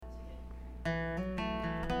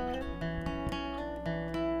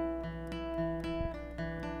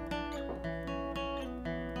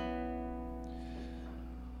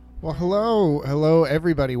Well, hello,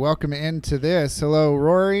 everybody. Welcome into this. Hello,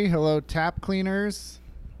 Rory. Hello, tap cleaners.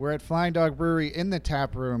 We're at Flying Dog Brewery in the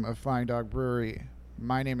tap room of Flying Dog Brewery.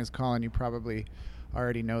 My name is Colin. You probably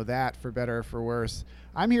already know that, for better or for worse.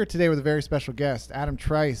 I'm here today with a very special guest, Adam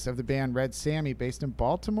Trice of the band Red Sammy, based in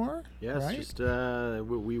Baltimore. Yes, right? just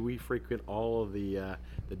we frequent all of the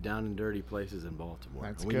down and dirty places in Baltimore.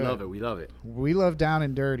 That's and good. We love it. We love it. We love Down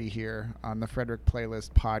and Dirty here on the Frederick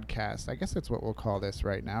Playlist podcast. I guess that's what we'll call this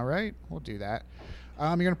right now, right? We'll do that.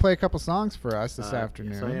 You're going to play a couple songs for us this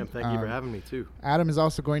afternoon. Yes, I am. Thank you for having me, too. Adam is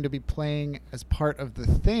also going to be playing as part of The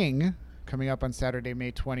Thing coming up on Saturday,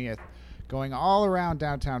 May 20th, going all around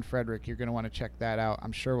downtown Frederick. You're going to want to check that out.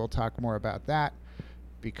 I'm sure we'll talk more about that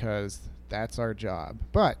because that's our job.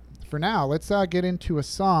 But for now, let's get into a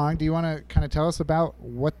song. Do you want to kind of tell us about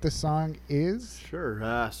what the song is?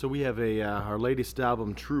 Sure. So we have our latest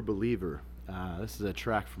album, True Believer. This is a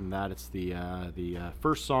track from that. It's the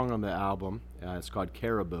first song on the album. It's called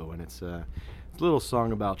Caribou, and it's a little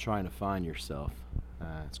song about trying to find yourself.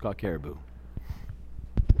 It's called Caribou.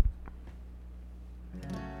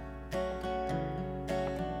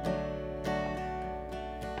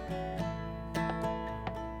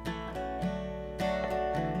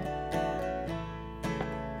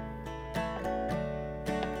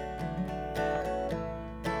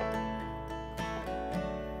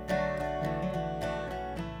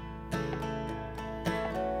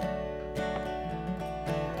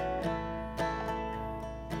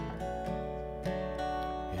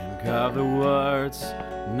 Of the words,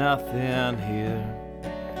 nothing here.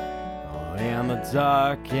 Oh, in the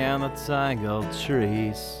dark and the tangled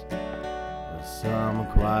trees, there's some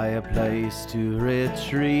quiet place to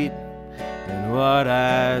retreat. And what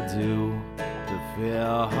I do to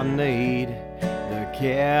feel I need the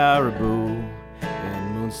caribou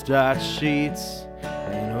and moonstar sheets.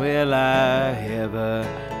 And will I ever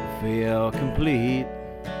feel complete?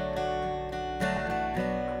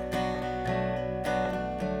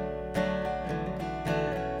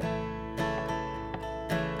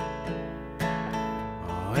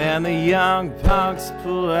 And the young punks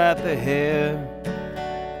pull at the hair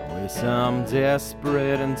with some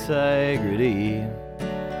desperate integrity.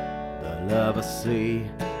 The love I see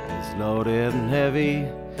is loaded and heavy.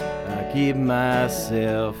 I keep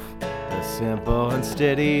myself simple and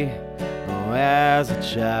steady. Oh, as a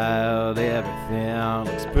child,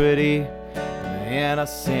 everything looks pretty. The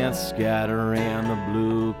innocence scattering the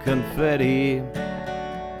blue confetti.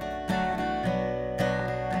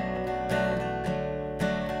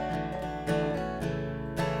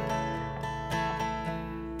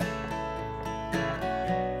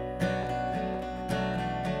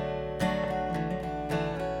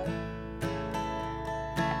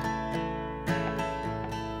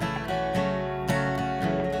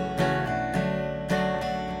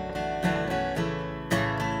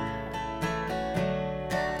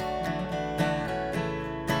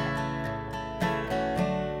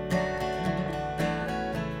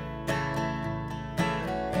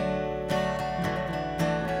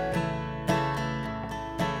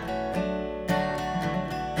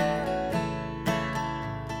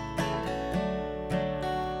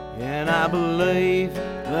 And I believe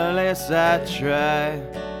the less I try,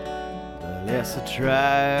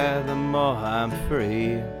 the more I'm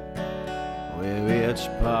free. Which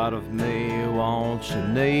part of me won't you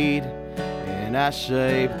need? And I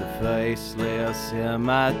shape the faceless in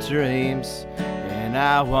my dreams. And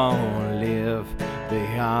I won't live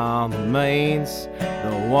beyond the means.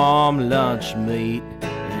 The warm lunch meat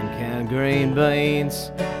and canned green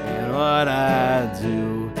beans. And what I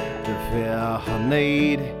do to feel I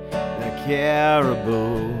need the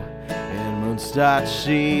caribou and moonstar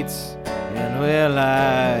sheets. And will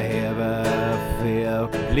I ever feel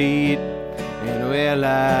complete? And will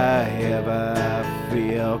I ever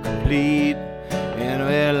feel complete? And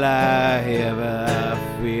will I ever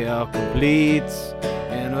feel complete?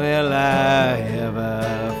 And will I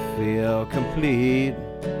ever feel complete?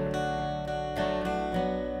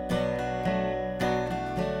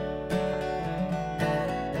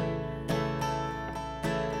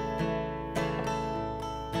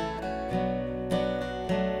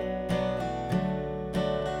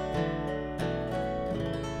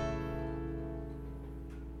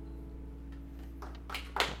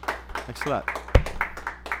 Thanks a lot.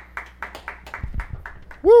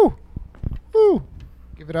 Woo! Woo!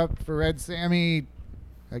 Give it up for Red Sammy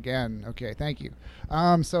again. Okay, thank you.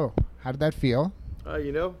 So, how did that feel?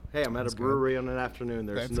 Hey, I'm at a brewery on an afternoon.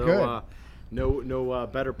 There's no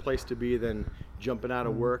better place to be than jumping out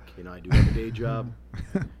of work. I do have a day job,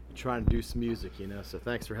 trying to do some music. So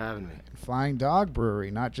thanks for having me. Flying Dog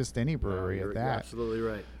Brewery, not just any brewery at that. You're absolutely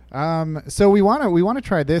right. So we want to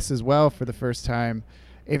try this as well for the first time.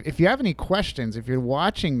 If you have any questions, if you're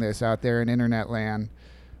watching this out there in internet land,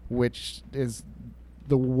 which is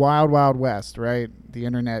the wild, wild west, right? The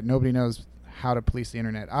internet, nobody knows how to police the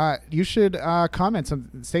internet. You should comment,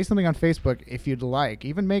 say something on Facebook if you'd like.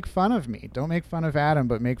 Even make fun of me. Don't make fun of Adam,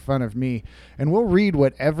 but make fun of me. And we'll read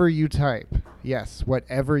whatever you type. Yes,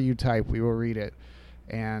 whatever you type, we will read it.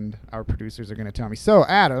 And our producers are going to tell me. So,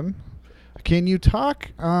 Adam, can you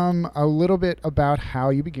talk a little bit about how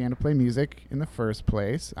you began to play music in the first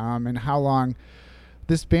place, and how long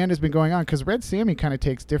this band has been going on? Because Red Sammy kind of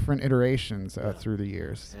takes different iterations through the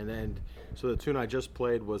years. And so the tune I just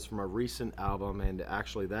played was from a recent album, and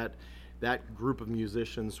actually that group of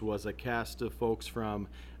musicians was a cast of folks from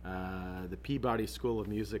the Peabody School of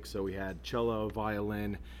Music. So we had cello,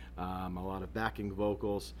 violin, a lot of backing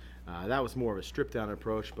vocals. That was more of a stripped-down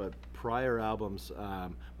approach, but prior albums,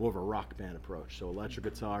 more of a rock band approach. So electric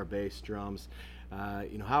guitar, bass, drums.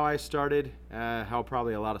 How I started, how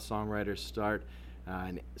probably a lot of songwriters start.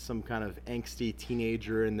 Some kind of angsty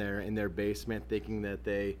teenager in their basement, thinking that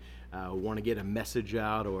they want to get a message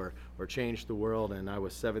out or change the world. And I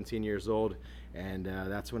was 17 years old, and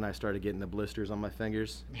that's when I started getting the blisters on my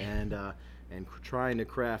fingers and trying to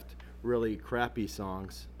craft really crappy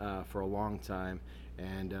songs for a long time.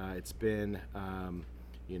 And it's been,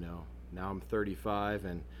 now I'm 35,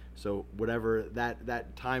 and so whatever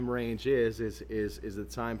that time range is the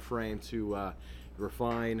time frame to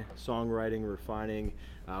refine songwriting, refining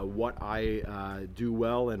what I do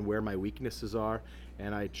well and where my weaknesses are,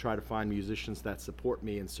 and I try to find musicians that support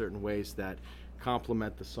me in certain ways that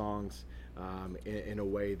complement the songs in a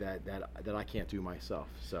way that I can't do myself.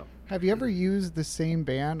 So, have you ever used the same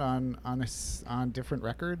band on different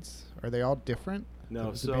records? Are they all different?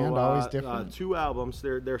 No, Is the band always different? 2 albums.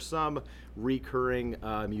 There's some recurring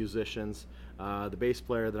musicians. The bass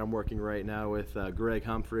player that I'm working right now with, Greg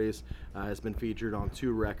Humphreys, has been featured on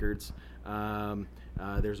 2 records.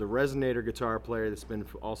 There's a resonator guitar player that's been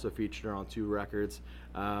also featured on 2 records.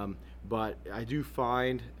 But I do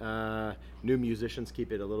find new musicians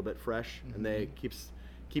keep it a little bit fresh, and they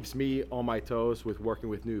keeps me on my toes with working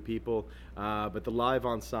with new people. But the live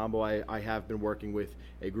ensemble, I have been working with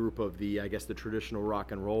a group of the traditional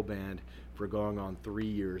rock and roll band for going on 3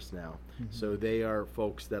 years now. Mm-hmm. So they are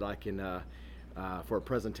folks that I can, for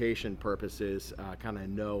presentation purposes, kind of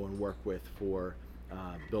know and work with for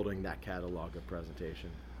building that catalog of presentation.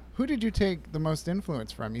 Who did you take the most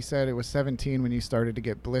influence from? You said it was 17 when you started to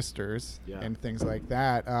get blisters and things like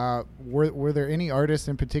that. Were there any artists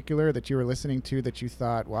in particular that you were listening to that you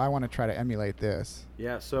thought, well, I want to try to emulate this?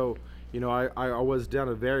 Yeah, so, I was down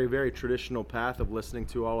a very, very traditional path of listening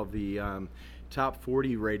to all of the top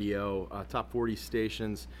 40 radio, top 40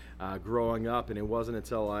 stations growing up, and it wasn't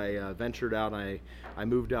until I ventured out, I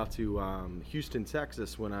moved out to Houston,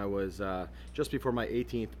 Texas when I was just before my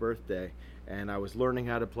 18th birthday. And I was learning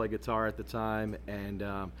how to play guitar at the time, and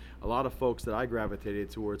a lot of folks that I gravitated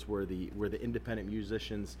towards were the independent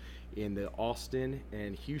musicians in the Austin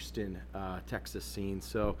and Houston, Texas scene.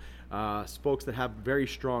 So folks that have very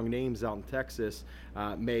strong names out in Texas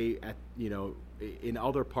may, in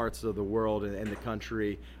other parts of the world and the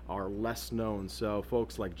country are less known. So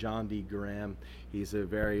folks like John D. Graham, he's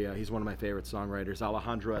one of my favorite songwriters.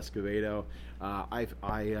 Alejandro Escovedo.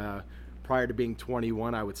 Prior to being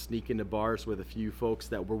 21, I would sneak into bars with a few folks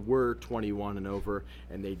that were 21 and over,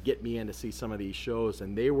 and they'd get me in to see some of these shows,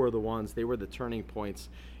 and they were the turning points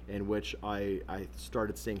in which I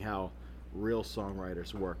started seeing how real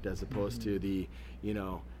songwriters worked, as opposed to the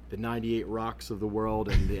 98 Rocks of the world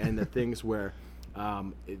and the things where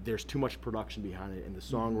there's too much production behind it, and the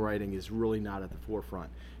songwriting is really not at the forefront.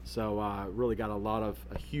 So really got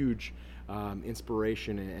a huge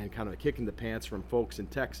inspiration and kind of a kick in the pants from folks in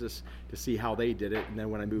Texas to see how they did it. And then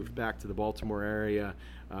when I moved back to the Baltimore area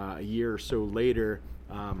a year or so later,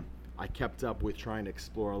 I kept up with trying to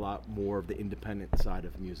explore a lot more of the independent side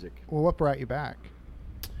of music. Well, what brought you back?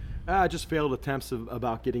 Just failed attempts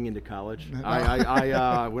about getting into college.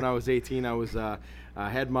 I when I was 18, I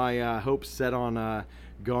had my hopes set on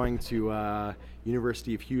going to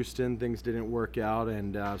University of Houston. Things didn't work out,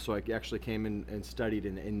 and so I actually came and studied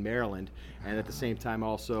in Maryland. And at the same time,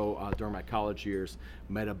 also during my college years,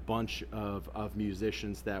 met a bunch of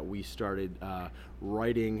musicians that we started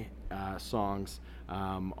writing songs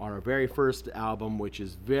on our very first album, which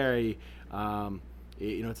is very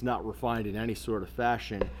it's not refined in any sort of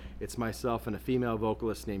fashion. It's myself and a female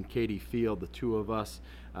vocalist named Katie Field. The two of us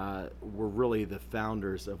were really the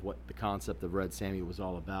founders of what the concept of Red Sammy was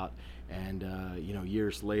all about. And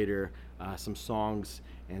years later, some songs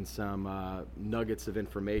and some nuggets of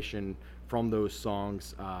information from those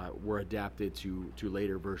songs were adapted to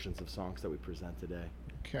later versions of songs that we present today.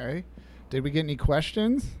 Okay. Did we get any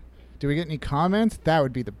questions? Did we get any comments? That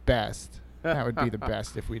would be the best. That would be the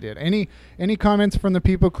best if we did. Any comments from the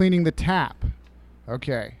people cleaning the tap?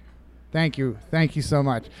 Okay. Thank you. Thank you so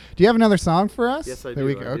much. Do you have another song for us? Yes, I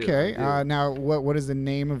do. Okay. Now, what is the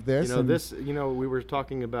name of this? We were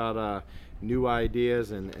talking about new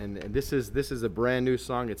ideas, and this is a brand new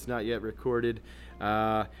song. It's not yet recorded,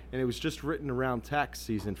 and it was just written around tax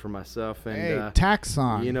season for myself. And tax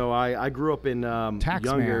song. I grew up in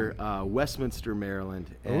younger Westminster,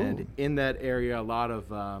 Maryland, and Ooh. in that area, a lot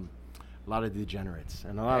of degenerates,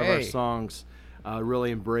 and a lot of our songs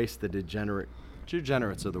really embrace the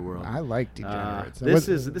degenerates of the world. I like degenerates. This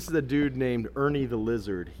is a dude named Ernie the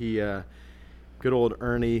Lizard. He, good old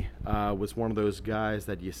Ernie, was one of those guys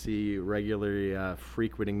that you see regularly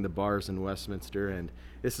frequenting the bars in Westminster, and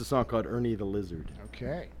this is a song called Ernie the Lizard.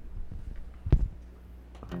 Okay.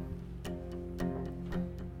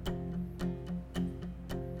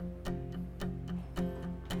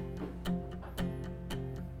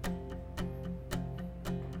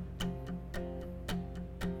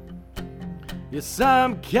 You're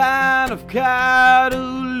some kind of coward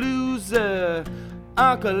loser,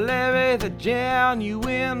 Uncle Larry the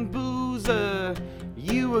genuine boozer.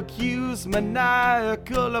 You accuse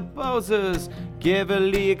maniacal opposers,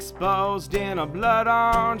 cleverly exposed in a blood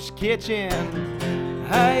orange kitchen.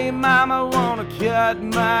 Hey mama, wanna cut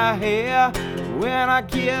my hair? When I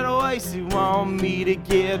get wasted, want me to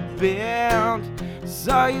get bent?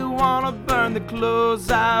 So you wanna burn the clothes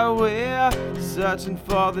I wear, searching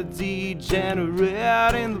for the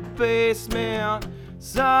degenerate in the basement.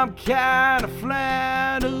 Some kind of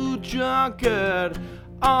flannel drunkard,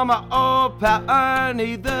 on my old pal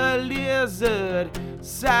Ernie the Lizard.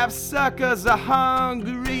 Sapsuckers are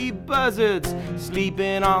hungry buzzards,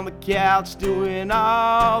 sleeping on the couch doing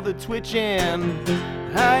all the twitching.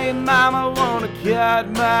 Hey mama, wanna cut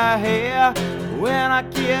my hair? When I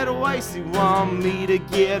get wasted, want me to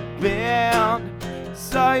get bent?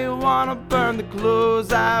 So you wanna burn the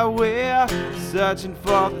clothes I wear, searching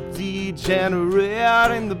for the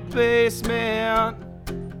degenerate in the basement.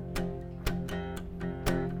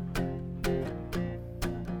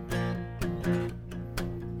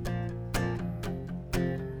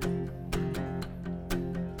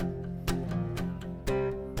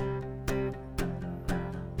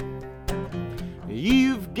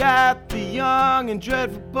 You've got the young and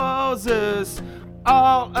dreadful posers,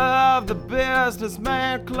 all of the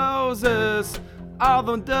businessman closers.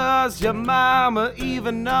 Although does your mama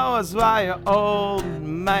even knows why your old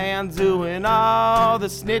man doing all the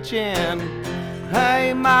snitching?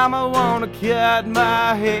 Hey mama, wanna cut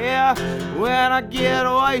my hair? When I get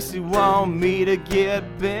wasted, want me to get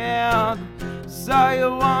bent? So you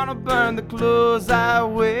wanna burn the clothes I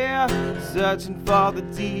wear, searching for the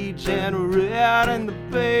degenerate in the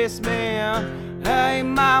basement. Hey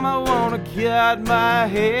mama, wanna cut my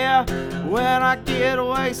hair? When I get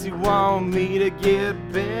wasted, want me to get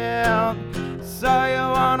bent? So you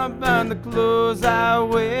wanna burn the clothes I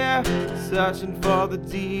wear, searching for the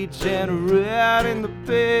degenerate in the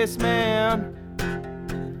basement.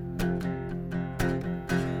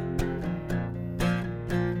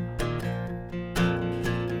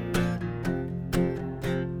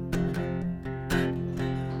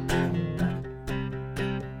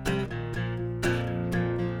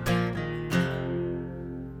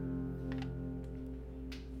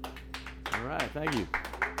 Thank you.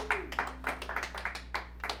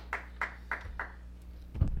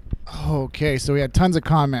 Okay, so we had tons of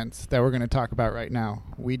comments that we're going to talk about right now.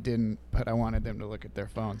 We didn't, but I wanted them to look at their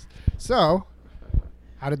phones. So,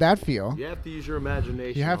 how did that feel? You have to use your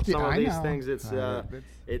imagination. You have to. Some of I these know. things, that's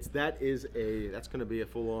going to be a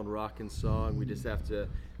full-on rockin' song. We just have to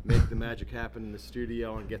make the magic happen in the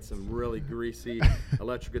studio and get some really greasy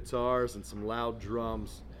electric guitars and some loud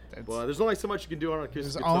drums. Well, there's only so much you can do on an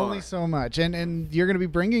acoustic guitar. There's only so much, and you're going to be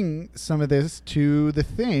bringing some of this to the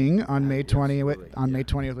thing on May 20th. May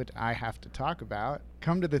 20th, which I have to talk about.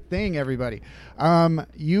 Come to the thing, everybody.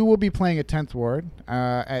 You will be playing at 10th Ward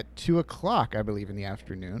at 2:00, I believe, in the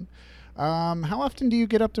afternoon. How often do you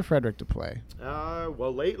get up to Frederick to play?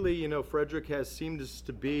 Well, lately, Frederick has seemed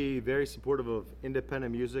to be very supportive of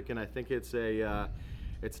independent music, and I think it's a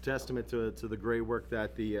testament to the great work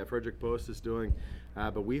that the Frederick Post is doing.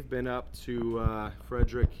 But we've been up to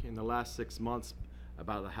Frederick in the last 6 months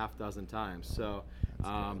about a half dozen times. So,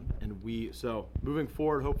 so moving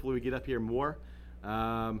forward, hopefully we get up here more.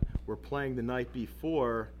 We're playing the night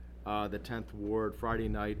before the 10th Ward Friday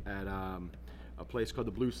night at a place called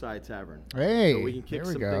the Blue Side Tavern. Hey, so we can kick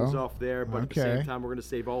there we some go. things off there, but at the Okay. same time, we're going to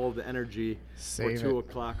save all of the energy for 2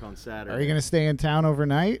 o'clock on Saturday. Are you going to stay in town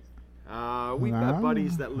overnight? We've got No?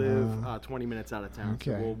 buddies that live 20 minutes out of town,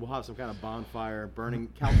 Okay. so we'll have some kind of bonfire,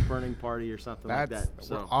 couch burning party or something like that. We're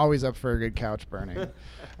So always up for a good couch burning.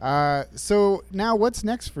 So now what's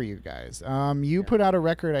next for you guys? You put out a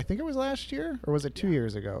record, I think it was last year, or was it 2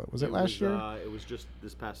 years ago? Was it last year? It was just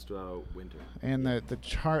this past winter. And the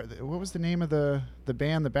chart, what was the name of the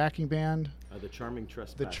band, the backing band? The Charming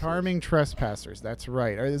Trespassers. The Charming Trespassers. That's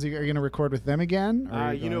right. Are you going to record with them again?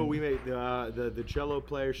 We made the cello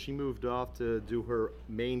player. She moved off to do her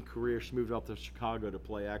main career. She moved off to Chicago to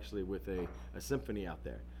play actually with a symphony out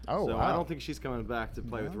there. Oh, so wow. I don't think she's coming back to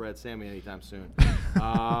play with Red Sammy anytime soon.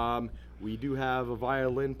 We do have a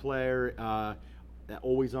violin player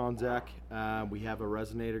always on deck. We have a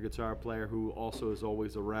resonator guitar player who also is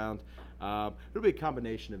always around. It'll be a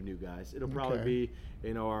combination of new guys. It'll probably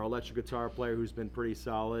be, our electric guitar player who's been pretty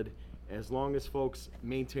solid. As long as folks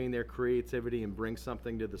maintain their creativity and bring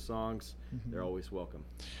something to the songs, they're always welcome.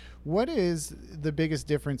 What is the biggest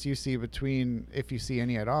difference you see between, if you see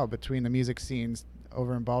any at all, between the music scenes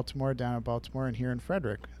over in Baltimore, down in Baltimore, and here in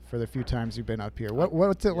Frederick for the few times you've been up here?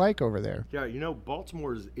 What's it like over there? Yeah,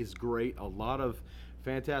 Baltimore is great. A lot of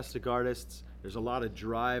fantastic artists. There's a lot of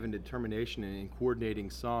drive and determination in coordinating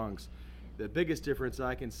songs. The biggest difference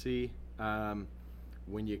I can see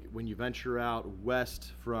when you venture out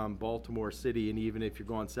west from Baltimore City, and even if you're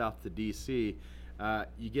going south to D.C.,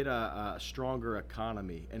 you get a stronger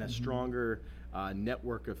economy and a stronger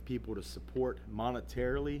network of people to support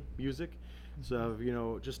monetarily music.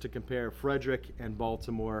 So, just to compare Frederick and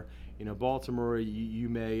Baltimore, Baltimore, you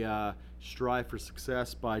may strive for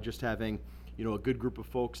success by just having, a good group of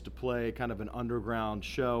folks to play kind of an underground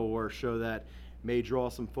show or a show that may draw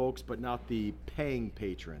some folks, but not the paying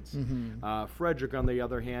patrons. Frederick, on the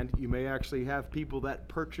other hand, you may actually have people that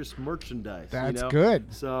purchase merchandise. That's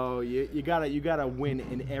good. So you gotta win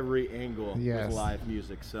in every angle with live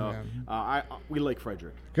music. So we like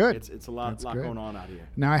Frederick. Good. It's a lot going on out here.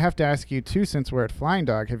 Now I have to ask you too, since we're at Flying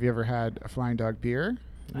Dog, have you ever had a Flying Dog beer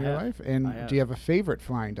in your life? And do you have a favorite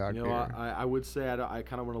Flying Dog beer? I would say I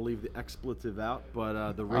kind of want to leave the expletive out,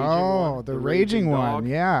 but the raging one. The raging one.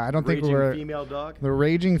 Yeah, I don't think we're female dog. The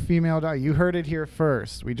raging female dog. You heard it here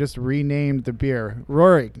first. We just renamed the beer.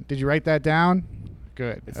 Rory, did you write that down?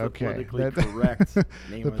 Good. It's okay. the politically correct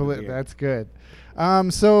name of the beer. That's good.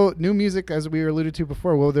 So new music, as we alluded to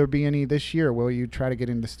before, will there be any this year? Will you try to get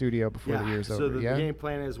in the studio before the year's over? So the game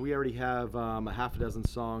plan is we already have a half a dozen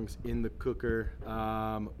songs in the cooker.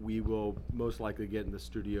 We will most likely get in the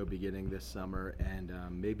studio beginning this summer, and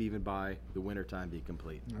maybe even by the wintertime be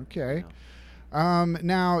complete. Okay.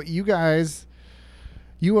 Now, you guys,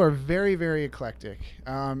 you are very, very eclectic,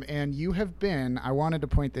 and you have been, I wanted to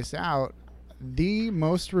point this out, the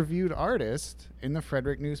most reviewed artist in the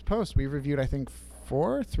Frederick News Post. We reviewed, I think,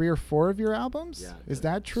 3 or 4 of your albums. Yeah, is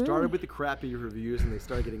that true? Started with the crappy reviews, and they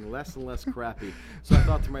started getting less and less crappy. So I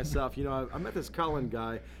thought to myself, I met this Colin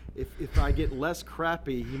guy. If I get less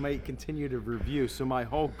crappy, he might continue to review. So my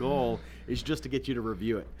whole goal is just to get you to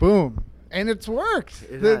review it. Boom. And it's worked.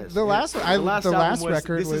 The last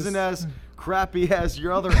record this isn't as crappy as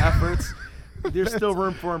your other efforts. There's still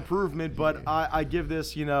room for improvement, but I give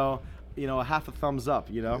this, a half a thumbs up,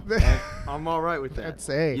 I'm all right with that. That's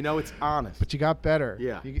it's honest. But you got better.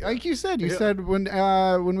 Yeah. Like you said,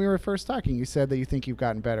 when we were first talking, you said that you think you've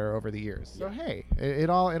gotten better over the years. So hey, it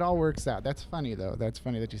all works out. That's funny though. That's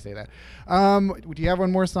funny that you say that. Do you have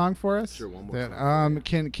one more song for us? Sure, one more song.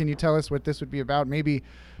 Can you tell us what this would be about? Maybe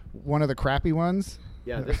one of the crappy ones?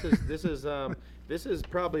 Yeah, this is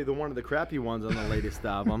probably one of the crappy ones on the latest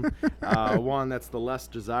album. One that's the less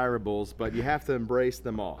desirables, but you have to embrace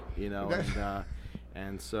them all,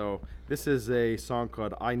 And so this is a song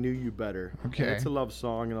called "I Knew You Better." Okay. And it's a love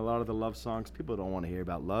song, and a lot of the love songs, people don't want to hear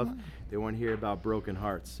about love; they want to hear about broken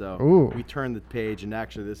hearts. So we turn the page, and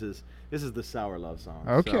actually, this is the sour love song.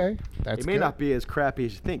 Okay, so that's it may not be as crappy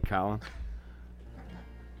as you think, Colin.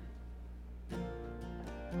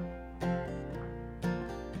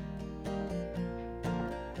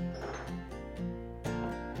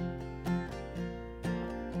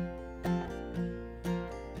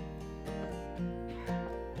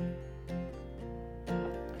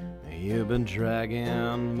 You've been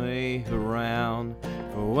dragging me around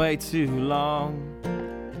for way too long.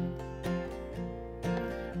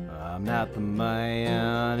 I'm not the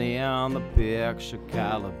man in the picture,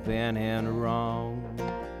 Kyle, I've been in wrong.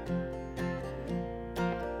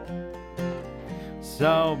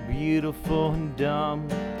 So beautiful and dumb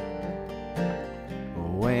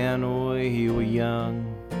when we were young.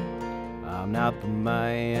 I'm not the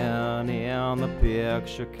man in the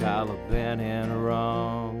picture, color bent and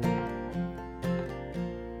wrong.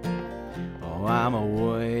 Oh, I'm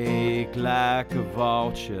awake like a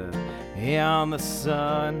vulture in the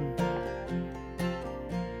sun.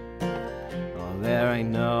 Oh, there ain't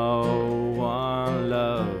no one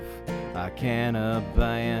love I can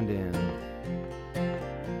abandon.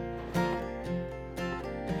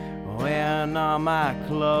 When all my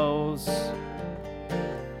clothes,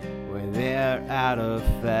 when they're out of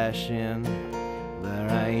fashion, there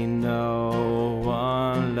ain't no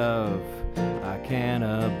one love I can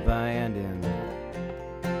abandon.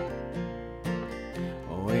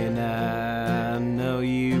 When I know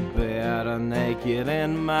you better naked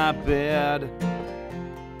in my bed,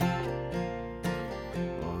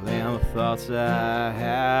 them thoughts I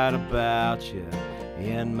had about you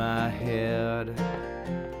in my head.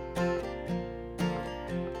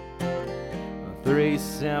 3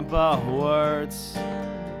 simple words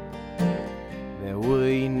that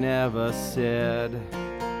we never said.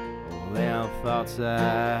 Them thoughts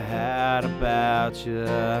I had about you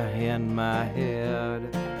in my head.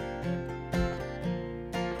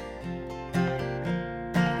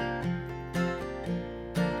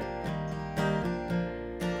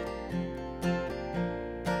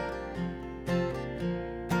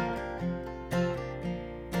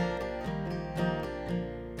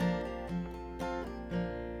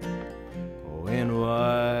 And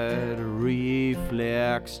what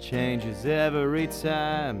reflects changes every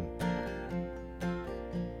time.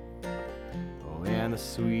 Oh, and the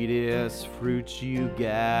sweetest fruit you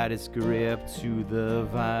got is gripped to the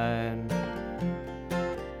vine.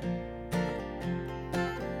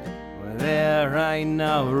 Well, there ain't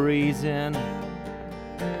no reason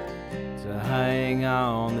to hang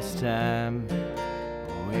on this time.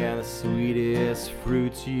 And the sweetest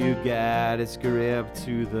fruit you got is gripped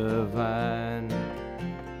to the vine.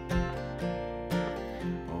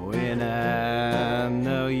 When I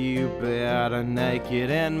know you better naked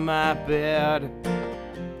in my bed,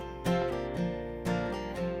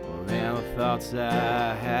 them thoughts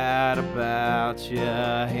I had about you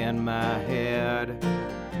in my head.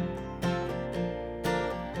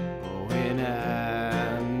 When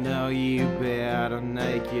I know you better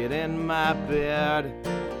naked in my bed,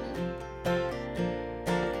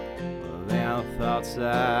 thoughts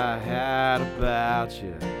I had about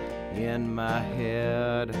you in my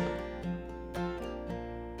head.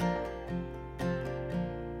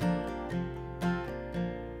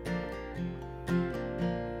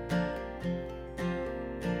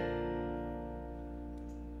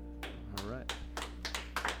 All right.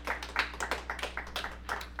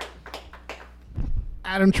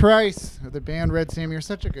 Adam Trice of the band Red Sammy, you're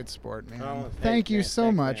such a good sport, man. Oh, Thank you man. so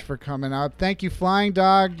Thanks, much man. for coming up. Thank you, Flying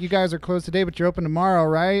Dog. You guys are closed today, but you're open tomorrow,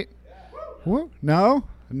 right? Woo. No?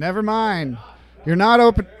 Never mind. You're not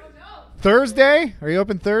open Thursday? Are you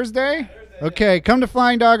open Thursday? Okay, come to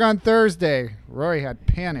Flying Dog on Thursday. Rory had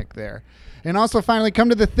panic there. And also, finally, come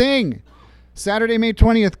to The Thing. Saturday, May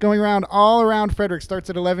 20th, going around all around Frederick. Starts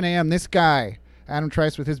at 11 a.m. This guy, Adam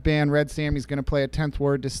Trice, with his band Red Sammy, is going to play at 10th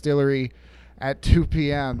Ward Distillery at 2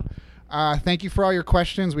 p.m. Thank you for all your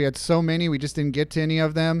questions. We had so many. We just didn't get to any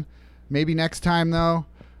of them. Maybe next time, though.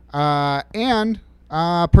 And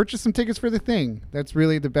purchase some tickets for The Thing. That's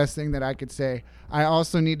really the best thing that I could say. I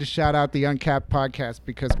also need to shout out the Uncapped podcast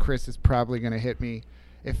because Chris is probably going to hit me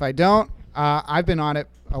if I don't. I've been on it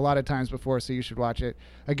a lot of times before, so you should watch it.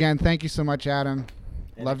 Again, thank you so much, Adam.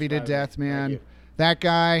 Yeah, Love you to death, man. you. That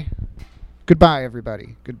guy. Goodbye,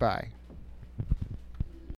 everybody. Goodbye.